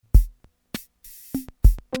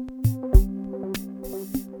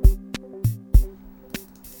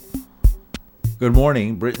Good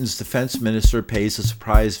morning. Britain's defense minister pays a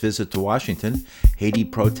surprise visit to Washington. Haiti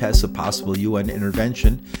protests a possible UN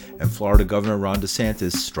intervention, and Florida Governor Ron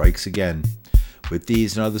DeSantis strikes again. With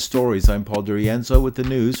these and other stories, I'm Paul DeRienzo with the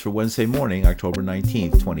news for Wednesday morning, October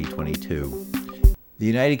 19th, 2022. The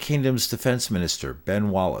United Kingdom's defense minister, Ben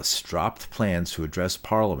Wallace, dropped plans to address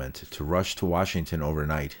Parliament to rush to Washington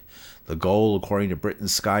overnight. The goal, according to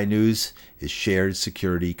Britain's Sky News, is shared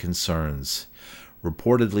security concerns.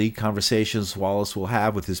 Reportedly, conversations Wallace will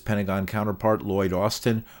have with his Pentagon counterpart Lloyd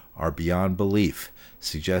Austin are beyond belief,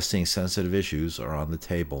 suggesting sensitive issues are on the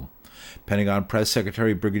table. Pentagon Press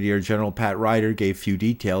Secretary Brigadier General Pat Ryder gave few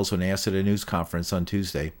details when asked at a news conference on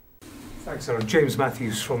Tuesday. Thanks, sir. James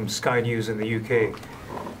Matthews from Sky News in the UK.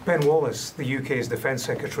 Ben Wallace, the UK's Defence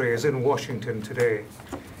Secretary, is in Washington today.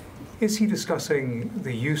 Is he discussing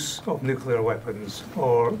the use of nuclear weapons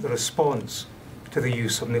or the response to the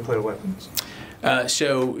use of nuclear weapons?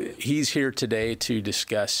 So he's here today to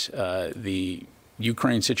discuss the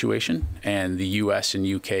Ukraine situation and the U.S. and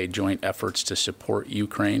U.K. joint efforts to support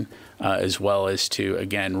Ukraine, as well as to,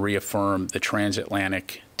 again, reaffirm the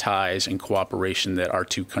transatlantic ties and cooperation that our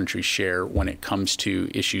two countries share when it comes to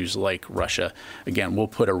issues like Russia. Again, we'll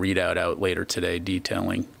put a readout out later today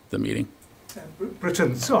detailing the meeting.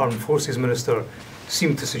 Britain's Armed Forces Minister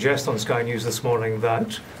seemed to suggest on Sky News this morning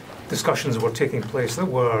that discussions were taking place that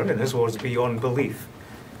were, in his words, beyond belief.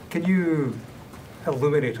 Can you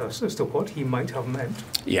illuminate us as to what he might have meant?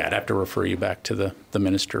 Yeah, I'd have to refer you back to the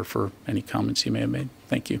minister for any comments he may have made.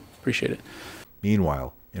 Thank you. Appreciate it.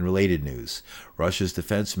 Meanwhile, in related news, Russia's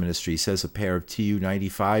defense ministry says a pair of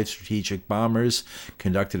Tu-95 strategic bombers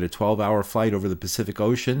conducted a 12-hour flight over the Pacific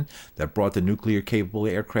Ocean that brought the nuclear-capable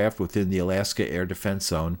aircraft within the Alaska Air Defense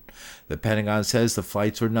Zone. The Pentagon says the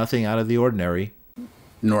flights were nothing out of the ordinary.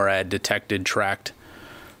 NORAD detected, tracked,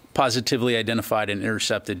 positively identified and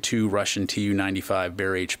intercepted two Russian Tu-95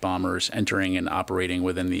 Bear H bombers entering and operating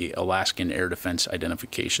within the Alaskan Air Defense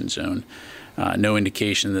Identification Zone. No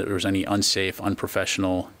indication that there was any unsafe,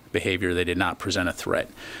 unprofessional behavior. They did not present a threat.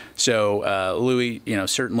 So, Louis,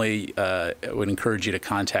 certainly would encourage you to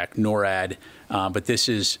contact NORAD, but this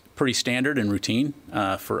is pretty standard and routine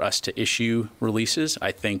for us to issue releases.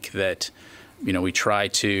 I think that we try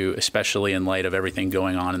to, especially in light of everything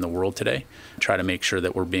going on in the world today, try to make sure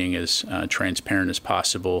that we're being as transparent as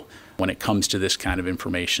possible when it comes to this kind of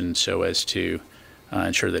information so as to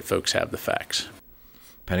ensure that folks have the facts.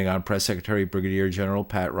 Pentagon Press Secretary Brigadier General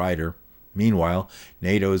Pat Ryder. Meanwhile,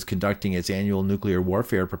 NATO is conducting its annual nuclear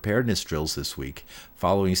warfare preparedness drills this week,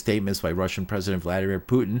 following statements by Russian President Vladimir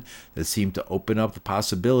Putin that seem to open up the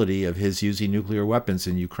possibility of his using nuclear weapons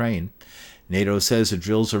in Ukraine. NATO says the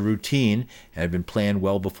drills are routine and have been planned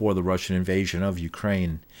well before the Russian invasion of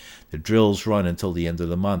Ukraine. The drills run until the end of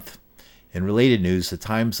the month. In related news, the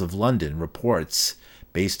Times of London reports,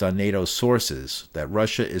 based on NATO sources, that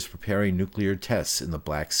Russia is preparing nuclear tests in the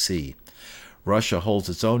Black Sea. Russia holds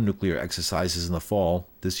its own nuclear exercises in the fall.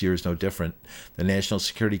 This year is no different. The National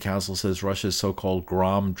Security Council says Russia's so-called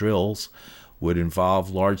GROM drills would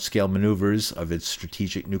involve large-scale maneuvers of its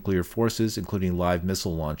strategic nuclear forces, including live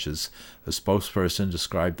missile launches. A spokesperson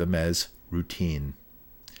described them as routine.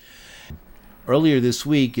 Earlier this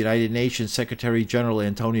week, United Nations Secretary General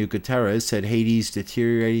Antonio Guterres said Haiti's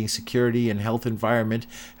deteriorating security and health environment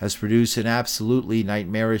has produced an absolutely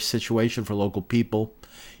nightmarish situation for local people.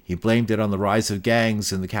 He blamed it on the rise of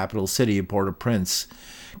gangs in the capital city of Port-au-Prince.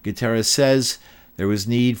 Guterres says there was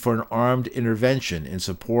need for an armed intervention in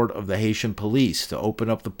support of the Haitian police to open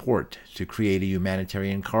up the port to create a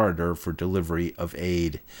humanitarian corridor for delivery of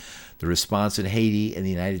aid. The response in Haiti and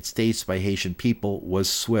the United States by Haitian people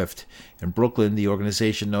was swift. In Brooklyn, the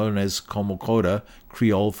organization known as Comocoda,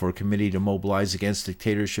 Creole for a Committee to Mobilize Against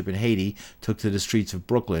Dictatorship in Haiti, took to the streets of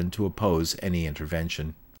Brooklyn to oppose any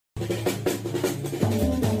intervention.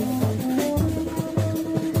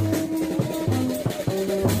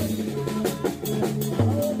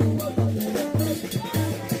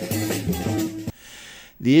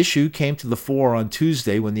 The issue came to the fore on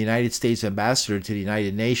Tuesday when the United States ambassador to the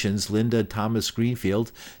United Nations, Linda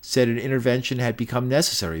Thomas-Greenfield, said an intervention had become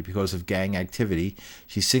necessary because of gang activity.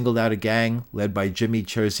 She singled out a gang led by Jimmy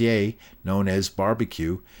Cherzier, known as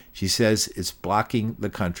Barbecue. She says it's blocking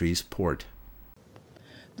the country's port.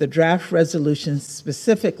 The draft resolution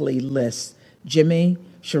specifically lists Jimmy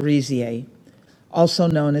Cherzier, also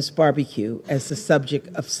known as Barbecue, as the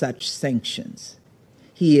subject of such sanctions.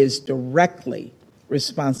 He is directly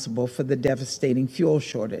responsible for the devastating fuel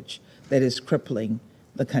shortage that is crippling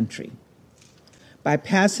the country. By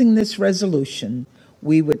passing this resolution,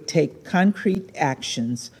 we would take concrete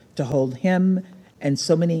actions to hold him and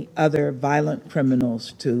so many other violent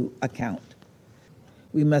criminals to account.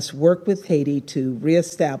 We must work with Haiti to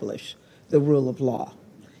reestablish the rule of law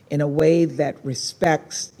in a way that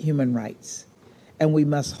respects human rights. And we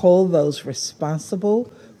must hold those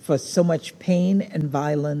responsible for so much pain and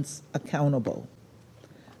violence accountable.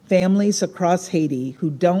 Families across Haiti who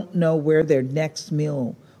don't know where their next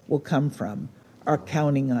meal will come from are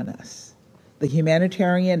counting on us. The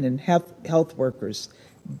humanitarian and health workers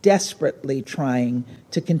desperately trying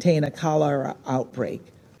to contain a cholera outbreak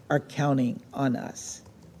are counting on us.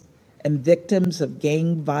 And victims of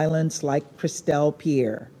gang violence like Christelle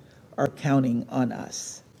Pierre are counting on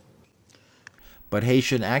us. But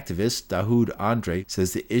Haitian activist Dahoud Andre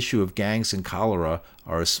says the issue of gangs and cholera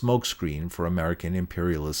are a smokescreen for American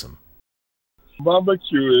imperialism.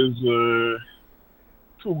 Barbecue is a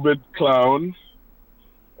two-bit clown,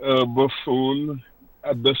 a buffoon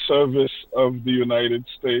at the service of the United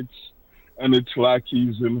States and its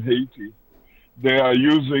lackeys in Haiti. They are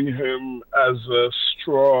using him as a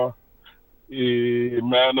straw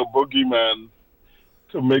man, a boogeyman,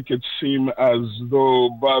 to make it seem as though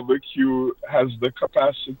barbecue has the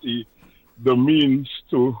capacity, the means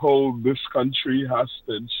to hold this country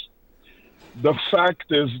hostage. The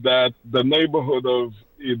fact is that the neighborhood of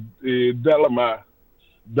Delama,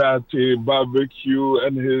 that barbecue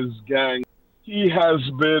and his gang, he has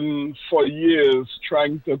been for years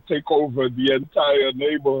trying to take over the entire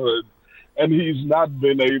neighborhood, and he's not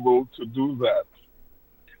been able to do that.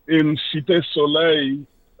 In Cité Soleil,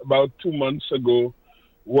 about 2 months ago,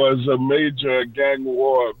 was a major gang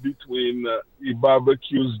war between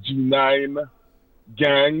barbecue's G9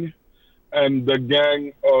 gang and the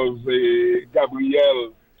gang of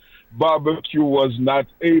Gabriel. Barbecue was not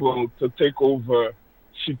able to take over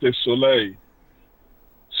Cité Soleil.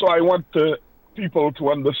 So I want people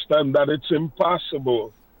to understand that it's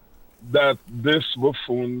impossible that this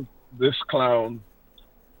buffoon, this clown,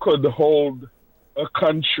 could hold a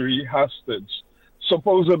country hostage.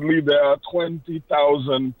 Supposedly there are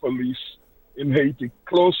 20,000 police in Haiti,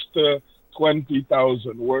 close to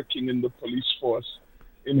 20,000 working in the police force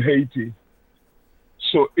in Haiti.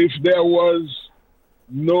 So if there was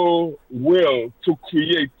no will to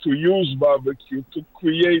use barbecue, to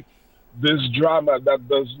create this drama that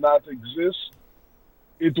does not exist,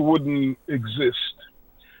 it wouldn't exist.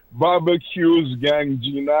 Barbecue's gang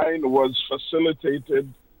G9 was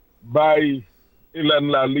facilitated by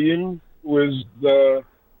Hélène Lalim, who is the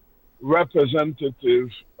representative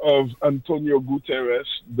of Antonio Guterres,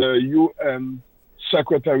 the UN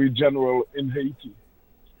Secretary General in Haiti.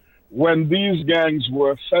 When these gangs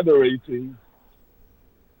were federating,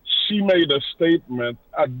 she made a statement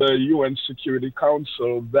at the UN Security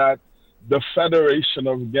Council that the federation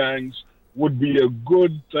of gangs would be a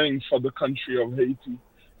good thing for the country of Haiti.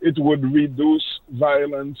 It would reduce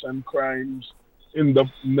violence and crimes in the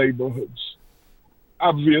neighborhoods.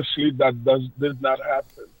 Obviously, that did not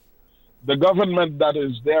happen. The government that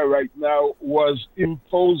is there right now was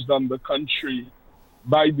imposed on the country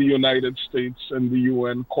by the United States and the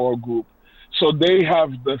UN core group. So they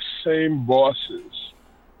have the same bosses.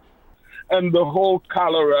 And the whole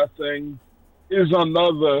cholera thing is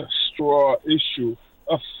another straw issue,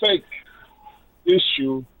 a fake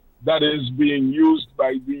issue that is being used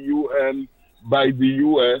by the UN, by the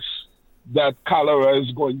US, that cholera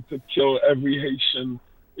is going to kill every Haitian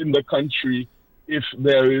in the country if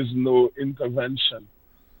there is no intervention.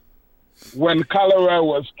 When cholera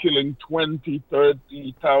was killing 20,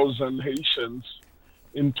 30,000 Haitians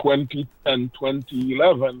in 2010,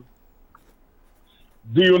 2011,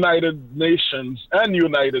 the United Nations and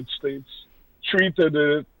United States treated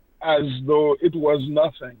it as though it was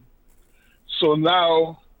nothing. So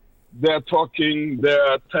now they're talking, there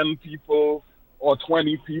are 10 people or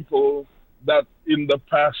 20 people that in the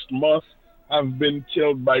past month have been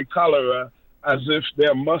killed by cholera, as if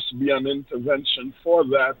there must be an intervention for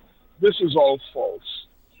that. This is all false.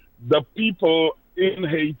 The people in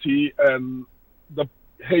Haiti and the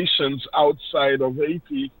Haitians outside of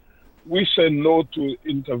Haiti, we say no to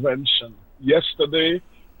intervention. Yesterday,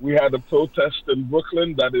 we had a protest in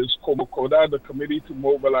Brooklyn, that is Kobokoda, the Committee to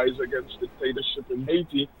Mobilize Against Dictatorship in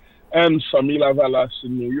Haiti, and Famila Valas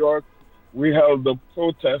in New York. We held a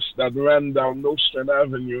protest that ran down Nostrand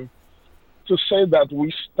Avenue to say that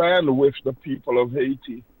we stand with the people of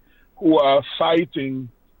Haiti who are fighting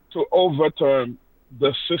to overturn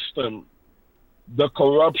the system, the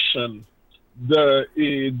corruption,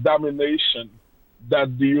 the domination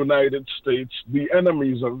that the United States, the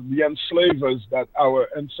enemies of the enslavers that our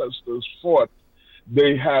ancestors fought,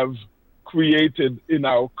 they have created in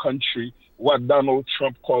our country what Donald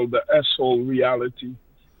Trump called the S-hole reality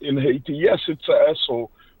in Haiti. Yes, it's an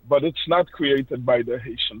S-hole, but it's not created by the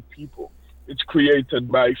Haitian people. It's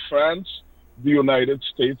created by France, the United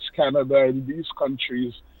States, Canada, and these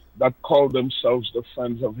countries that call themselves the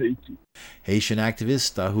Friends of Haiti. Haitian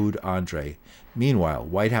activist Dahoud Andre. Meanwhile,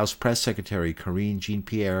 White House Press Secretary Karine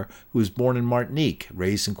Jean-Pierre, who was born in Martinique,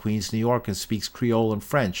 raised in Queens, New York, and speaks Creole and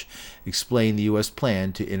French, explained the U.S.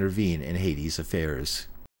 plan to intervene in Haiti's affairs.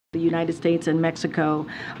 The United States and Mexico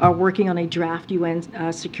are working on a draft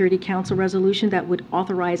UN Security Council resolution that would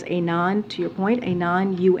authorize a non-UN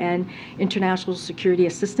international security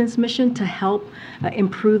assistance mission to help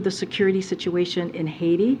improve the security situation in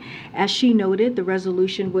Haiti. As she noted, the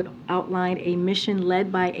resolution would outline a mission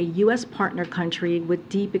led by a U.S. partner country with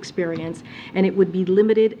deep experience, and it would be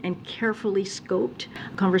limited and carefully scoped.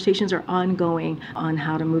 Conversations are ongoing on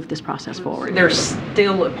how to move this process forward. There's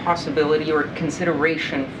still a possibility or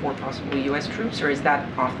consideration for possible U.S. troops, or is that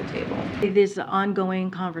off the table? It is ongoing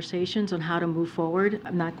conversations on how to move forward.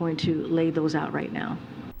 I'm not going to lay those out right now.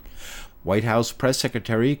 White House Press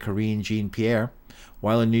Secretary Karine Jean-Pierre.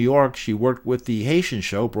 While in New York, she worked with the Haitian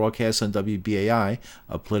Show, broadcast on WBAI,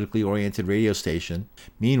 a politically oriented radio station.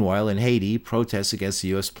 Meanwhile, in Haiti, protests against the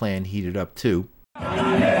U.S. plan heated up too.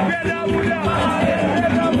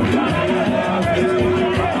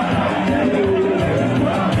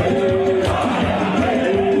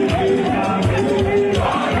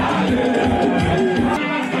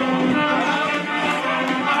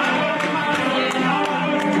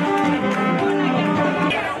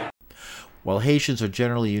 While Haitians are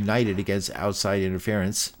generally united against outside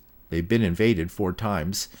interference, they've been invaded 4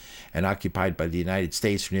 times and occupied by the United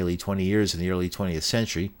States for nearly 20 years in the early 20th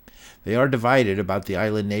century. They are divided about the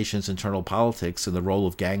island nation's internal politics and the role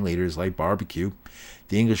of gang leaders like Barbecue.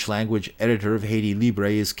 The English-language editor of Haiti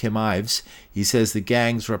Libre is Kim Ives. He says the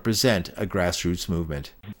gangs represent a grassroots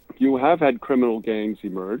movement. You have had criminal gangs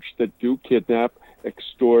emerge that do kidnap,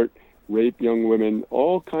 extort, rape young women,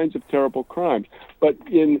 all kinds of terrible crimes. But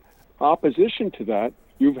in opposition to that,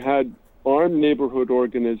 you've had armed neighborhood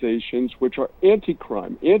organizations which are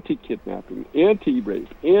anti-crime, anti-kidnapping,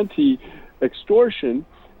 anti-rape, anti-extortion,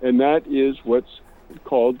 and that is what's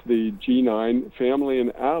called the G9 Family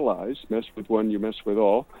and Allies, mess with one, you mess with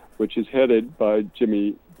all, which is headed by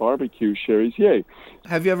Jimmy Barbecue Cherizier.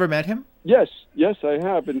 Have you ever met him? Yes, I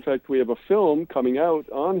have. In fact, we have a film coming out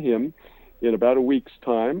on him in about a week's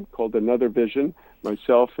time called Another Vision.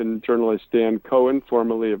 Myself and journalist Dan Cohen,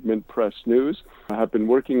 formerly of Mint Press News, have been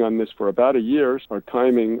working on this for about a year. Our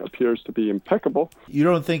timing appears to be impeccable. You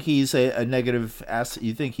don't think he's a negative asset?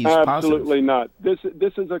 You think he's Absolutely positive? Not.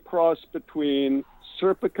 This is a cross between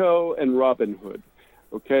Serpico and Robin Hood.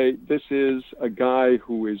 Okay, this is a guy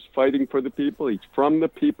who is fighting for the people. He's from the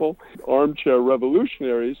people. Armchair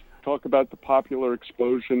revolutionaries talk about the popular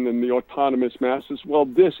explosion and the autonomous masses. Well,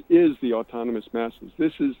 this is the autonomous masses.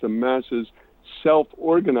 This is the masses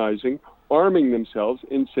self-organizing, arming themselves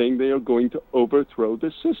and saying they are going to overthrow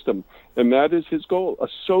the system. And that is his goal, a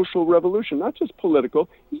social revolution, not just political.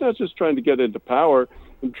 He's not just trying to get into power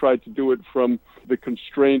and try to do it from the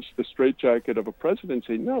constraints, the straitjacket of a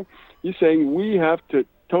presidency. No, he's saying we have to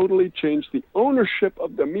totally change the ownership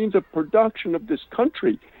of the means of production of this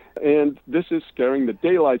country. And this is scaring the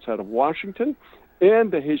daylights out of Washington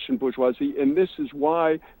and the Haitian bourgeoisie, and this is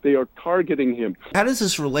why they are targeting him. How does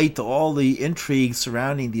this relate to all the intrigue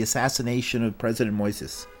surrounding the assassination of President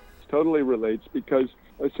Moïse? It totally relates because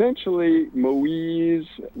essentially Moïse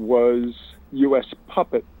was U.S.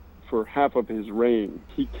 puppet for half of his reign.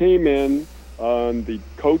 He came in on the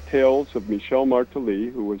coattails of Michel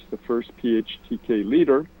Martelly, who was the first PHTK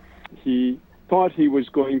leader. He thought he was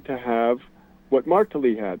going to have what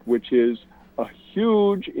Martelly had, which is a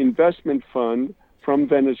huge investment fund from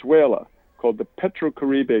Venezuela called the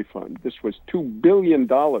Petrocaribe Fund. This was $2 billion,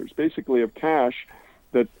 basically of cash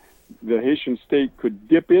that the Haitian state could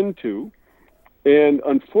dip into. And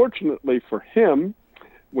unfortunately for him,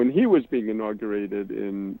 when he was being inaugurated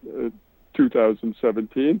in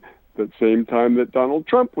 2017, the same time that Donald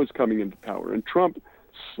Trump was coming into power, and Trump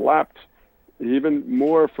slapped even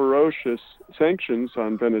more ferocious sanctions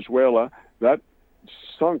on Venezuela, that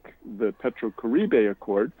sunk the Petrocaribe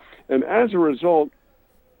Accord, and as a result,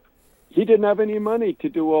 he didn't have any money to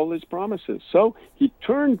do all his promises. So he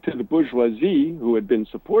turned to the bourgeoisie who had been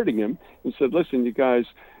supporting him and said, listen, you guys,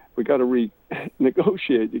 we got to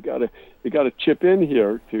renegotiate. You got to chip in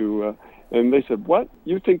here to, and they said, what?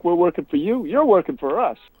 You think we're working for you? You're working for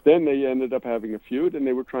us. Then they ended up having a feud and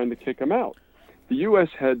they were trying to kick him out. The U.S.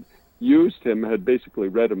 had used him, had basically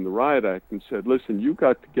read him the riot act and said, listen, you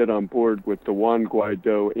got to get on board with the Juan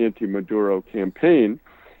Guaido anti-Maduro campaign.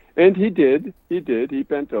 And he did. He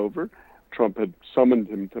bent over. Trump had summoned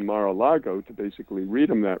him to Mar-a-Lago to basically read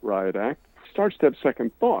him that riot act, starts to have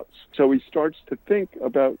second thoughts. So he starts to think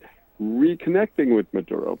about reconnecting with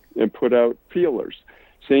Maduro and put out feelers.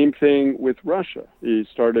 Same thing with Russia. He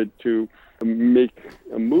started to make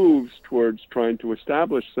moves towards trying to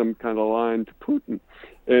establish some kind of line to Putin.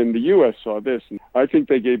 And the U.S. saw this. And I think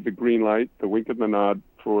they gave the green light, the wink and the nod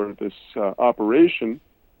for this operation.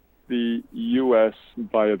 The U.S.,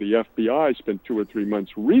 via the FBI, spent 2 or 3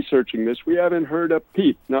 months researching this. We haven't heard a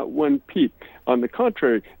peep, not one peep. On the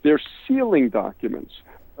contrary, they're sealing documents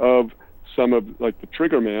of some of, like the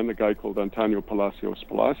trigger man, the guy called Antonio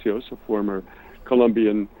Palacios, a former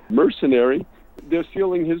Colombian mercenary. They're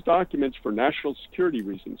sealing his documents for national security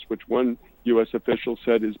reasons, which one U.S. official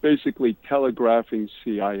said is basically telegraphing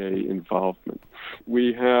CIA involvement.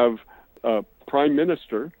 We have a prime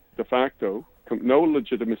minister, de facto, no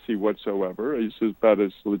legitimacy whatsoever. He's about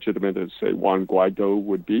as legitimate as, say, Juan Guaido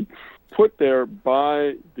would be, put there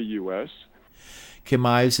by the U.S. Kim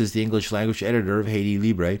Ives is the English language editor of Haiti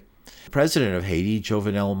Libre. The president of Haiti,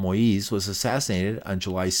 Jovenel Moïse, was assassinated on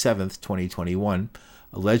July 7, 2021,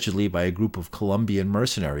 allegedly by a group of Colombian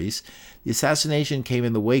mercenaries. The assassination came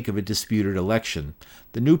in the wake of a disputed election.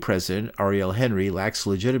 The new president, Ariel Henry, lacks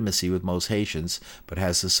legitimacy with most Haitians, but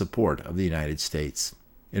has the support of the United States.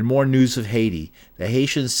 In more news of Haiti, the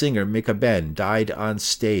Haitian singer Mika Ben died on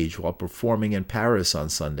stage while performing in Paris on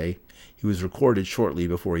Sunday. He was recorded shortly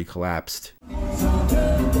before he collapsed.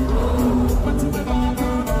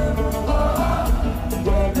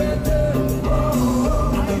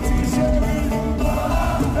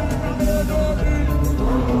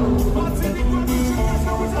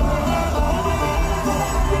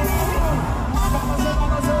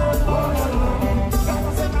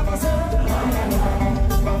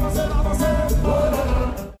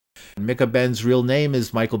 Mika Ben's real name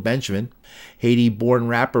is Michael Benjamin. Haiti-born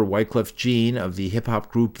rapper Wyclef Jean of the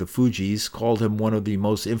hip-hop group The Fugees called him one of the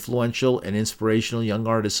most influential and inspirational young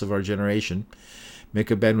artists of our generation.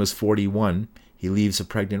 Mika Ben was 41. He leaves a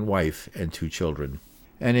pregnant wife and 2 children.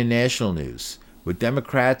 And in national news, with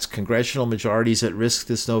Democrats' congressional majorities at risk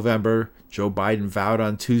this November, Joe Biden vowed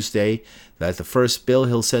on Tuesday that the first bill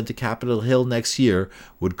he'll send to Capitol Hill next year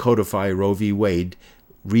would codify Roe v. Wade,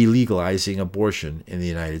 re-legalizing abortion in the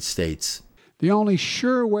United States. The only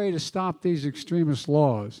sure way to stop these extremist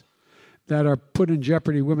laws that are put in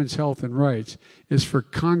jeopardy women's health and rights is for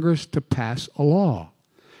Congress to pass a law.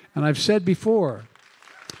 And I've said before,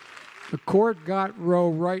 the court got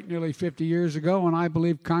Roe right nearly 50 years ago, and I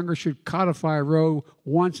believe Congress should codify Roe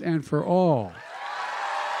once and for all.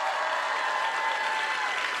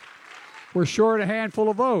 We're short a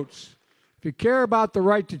handful of votes. If you care about the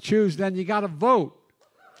right to choose, then you got to vote.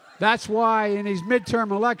 That's why in these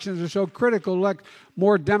midterm elections are so critical to elect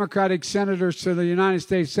more Democratic senators to the United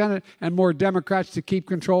States Senate and more Democrats to keep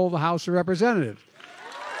control of the House of Representatives.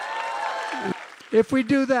 If we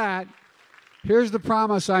do that, here's the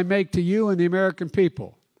promise I make to you and the American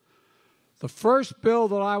people. The first bill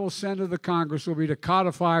that I will send to the Congress will be to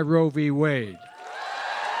codify Roe v. Wade.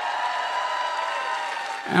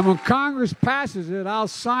 And when Congress passes it, I'll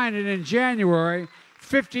sign it in January,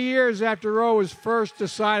 50 years after Roe was first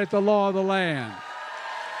decided the law of the land.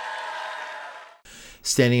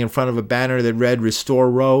 Standing in front of a banner that read, "Restore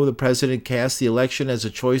Roe," the president cast the election as a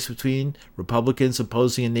choice between Republicans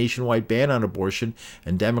opposing a nationwide ban on abortion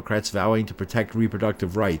and Democrats vowing to protect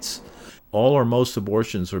reproductive rights. All or most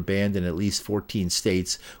abortions are banned in at least 14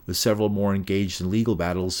 states, with several more engaged in legal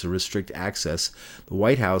battles to restrict access. The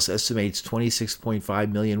White House estimates 26.5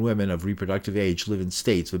 million women of reproductive age live in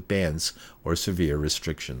states with bans or severe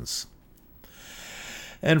restrictions.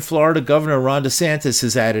 And Florida Governor Ron DeSantis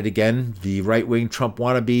is at it again. The right-wing Trump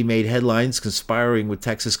wannabe made headlines conspiring with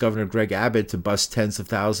Texas Governor Greg Abbott to bus tens of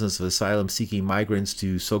thousands of asylum-seeking migrants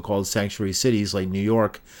to so-called sanctuary cities like New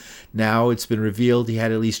York. Now it's been revealed he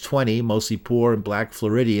had at least 20, mostly poor and black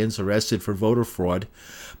Floridians, arrested for voter fraud.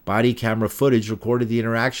 Body camera footage recorded the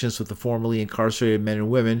interactions with the formerly incarcerated men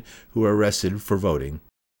and women who were arrested for voting.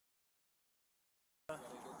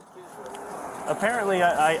 Apparently,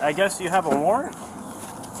 I guess you have a warrant?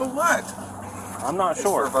 For what? I'm not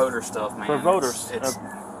sure. For voter stuff, man. For voters. It's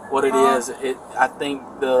what it is. I think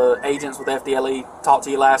the agents with FDLE talked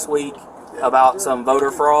to you last week about some voter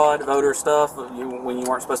fraud, voter stuff, when you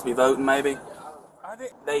weren't supposed to be voting, maybe.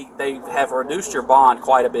 They have reduced your bond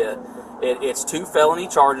quite a bit. It's 2 felony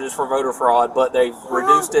charges for voter fraud, but they've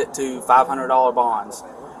reduced it to $500 bonds.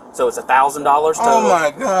 So it's $1,000 total. Oh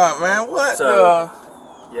my God, man! What?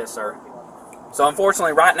 Yes, sir. So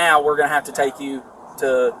unfortunately, right now we're going to have to take you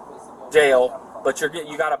to jail, but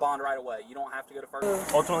you got a bond right away. You don't have to go to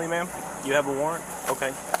first. Ultimately, ma'am, you have a warrant?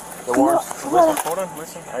 Okay. The warrant. Listen, hold on,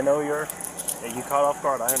 listen. I know you caught off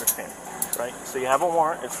guard. I understand, right? So you have a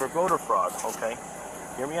warrant. It's for voter fraud, okay?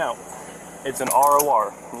 Hear me out. It's an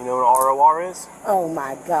ROR. You know what an ROR is? Oh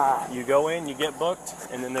my God. You go in, you get booked,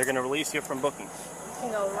 and then they're going to release you from booking. You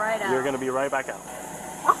go right out. You're going to be right back out.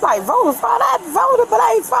 I'm like, voter fraud? I voted, but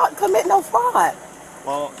I ain't commit no fraud.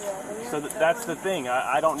 Well, so that's the thing.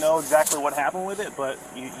 I don't know exactly what happened with it, but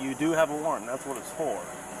you do have a warrant. That's what it's for.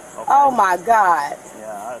 Okay? Oh my God.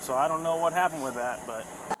 Yeah, so I don't know what happened with that, but...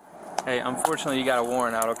 Hey, unfortunately, you got a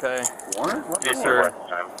warrant out, okay? Warrant? What? Yes, sir.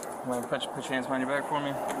 You want to put your hands behind your back for me?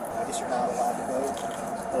 I guess you're not allowed to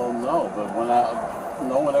vote. Well, no, but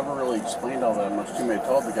no one ever really explained all that much to me. I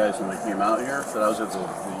told the guys when they came out here that I was at the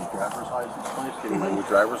driver's license place, getting my new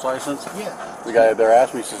driver's license. Yeah. The guy there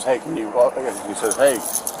asked me, he says, hey, can you vote? He says, hey,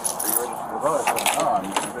 are you registered to vote? I said, no, I'm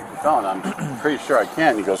a convicted felon. I'm pretty sure I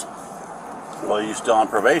can. He goes, well, are you still on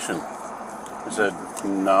probation? I said,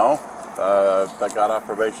 no. I got off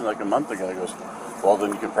probation like a month ago. He goes, well,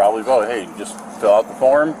 then you can probably vote. Hey, just fill out the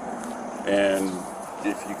form, and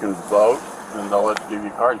if you can vote, then they'll give you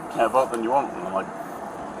a card. If you can't vote, then you won't. And I'm like,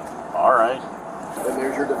 all right. And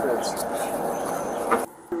there's your defense.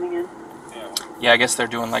 Yeah, I guess they're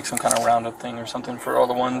doing like some kind of roundup thing or something for all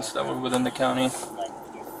the ones that were within the county.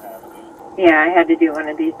 Yeah, I had to do one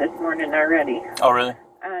of these this morning already. Oh, really?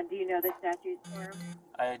 Do you know the statutes for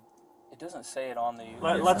them? It doesn't say it on the...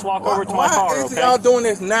 Let's walk over to my car, okay? Why is y'all doing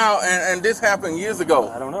this now and this happened years ago?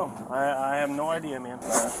 I don't know. I have no idea, man.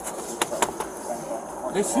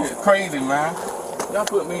 This shit crazy, man. Y'all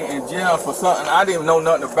put me in jail for something I didn't know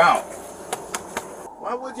nothing about.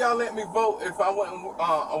 Why would y'all let me vote if I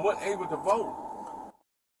wasn't able to vote?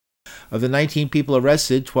 Of the 19 people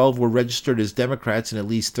arrested, 12 were registered as Democrats and at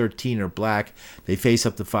least 13 are black. They face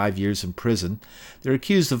up to 5 years in prison. They're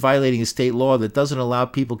accused of violating a state law that doesn't allow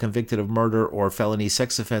people convicted of murder or felony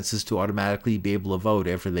sex offenses to automatically be able to vote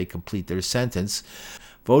after they complete their sentence.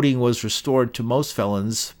 Voting was restored to most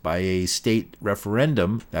felons by a state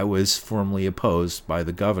referendum that was formally opposed by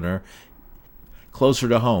the governor. Closer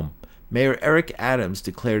to home, Mayor Eric Adams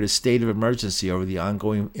declared a state of emergency over the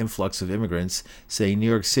ongoing influx of immigrants, saying New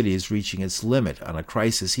York City is reaching its limit on a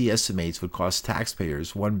crisis he estimates would cost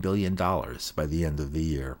taxpayers $1 billion by the end of the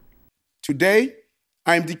year. Today,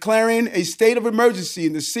 I am declaring a state of emergency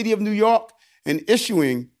in the city of New York and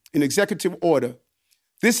issuing an executive order.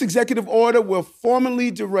 This executive order will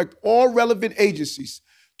formally direct all relevant agencies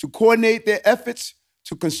to coordinate their efforts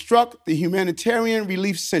to construct the humanitarian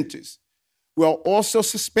relief centers, while also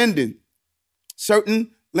suspending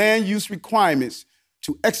certain land use requirements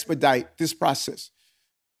to expedite this process.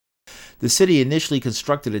 The city initially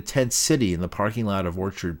constructed a tent city in the parking lot of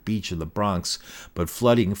Orchard Beach in the Bronx, but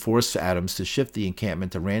flooding forced Adams to shift the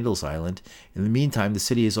encampment to Randall's Island. In the meantime, the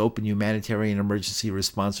city has opened humanitarian emergency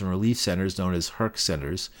response and relief centers known as HERC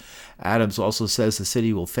centers. Adams also says the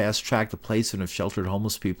city will fast-track the placement of sheltered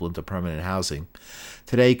homeless people into permanent housing.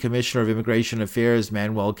 Today, Commissioner of Immigration Affairs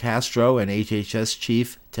Manuel Castro and HHS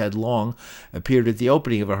Chief Ted Long appeared at the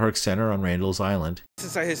opening of a HERC center on Randall's Island. This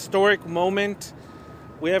is a historic moment.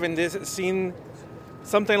 We haven't seen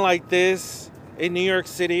something like this in New York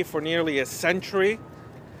City for nearly a century.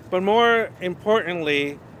 But more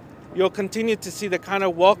importantly, you'll continue to see the kind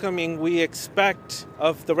of welcoming we expect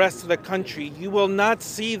of the rest of the country. You will not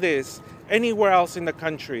see this anywhere else in the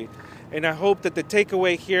country. And I hope that the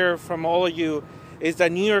takeaway here from all of you is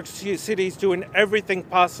that New York City is doing everything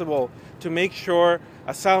possible to make sure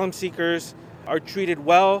asylum seekers are treated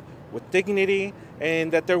well, with dignity,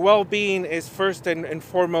 and that their well-being is first and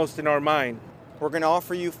foremost in our mind. We're going to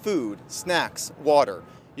offer you food, snacks, water.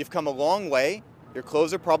 You've come a long way. Your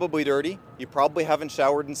clothes are probably dirty. You probably haven't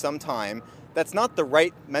showered in some time. That's not the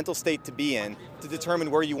right mental state to be in to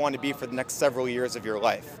determine where you want to be for the next several years of your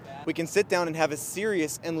life. We can sit down and have a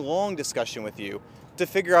serious and long discussion with you to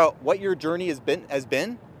figure out what your journey has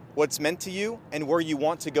been, what's meant to you, and where you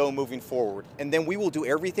want to go moving forward. And then we will do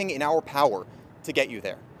everything in our power to get you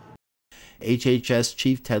there. HHS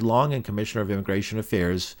Chief Ted Long and Commissioner of Immigration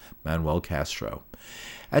Affairs Manuel Castro.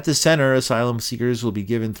 At the center, asylum seekers will be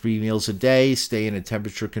given 3 meals a day, stay in a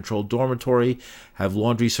temperature-controlled dormitory, have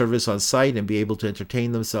laundry service on site, and be able to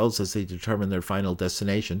entertain themselves as they determine their final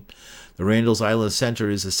destination. The Randall's Island Center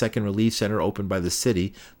is the second relief center opened by the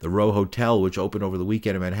city. The Row Hotel, which opened over the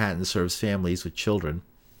weekend in Manhattan, serves families with children.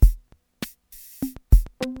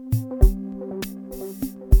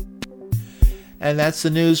 And that's the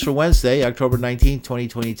news for Wednesday, October 19,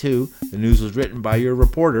 2022. The news was written by your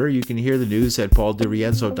reporter. You can hear the news at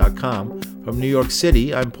paulderienzo.com. From New York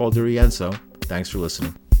City, I'm Paul DeRienzo. Thanks for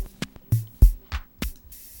listening.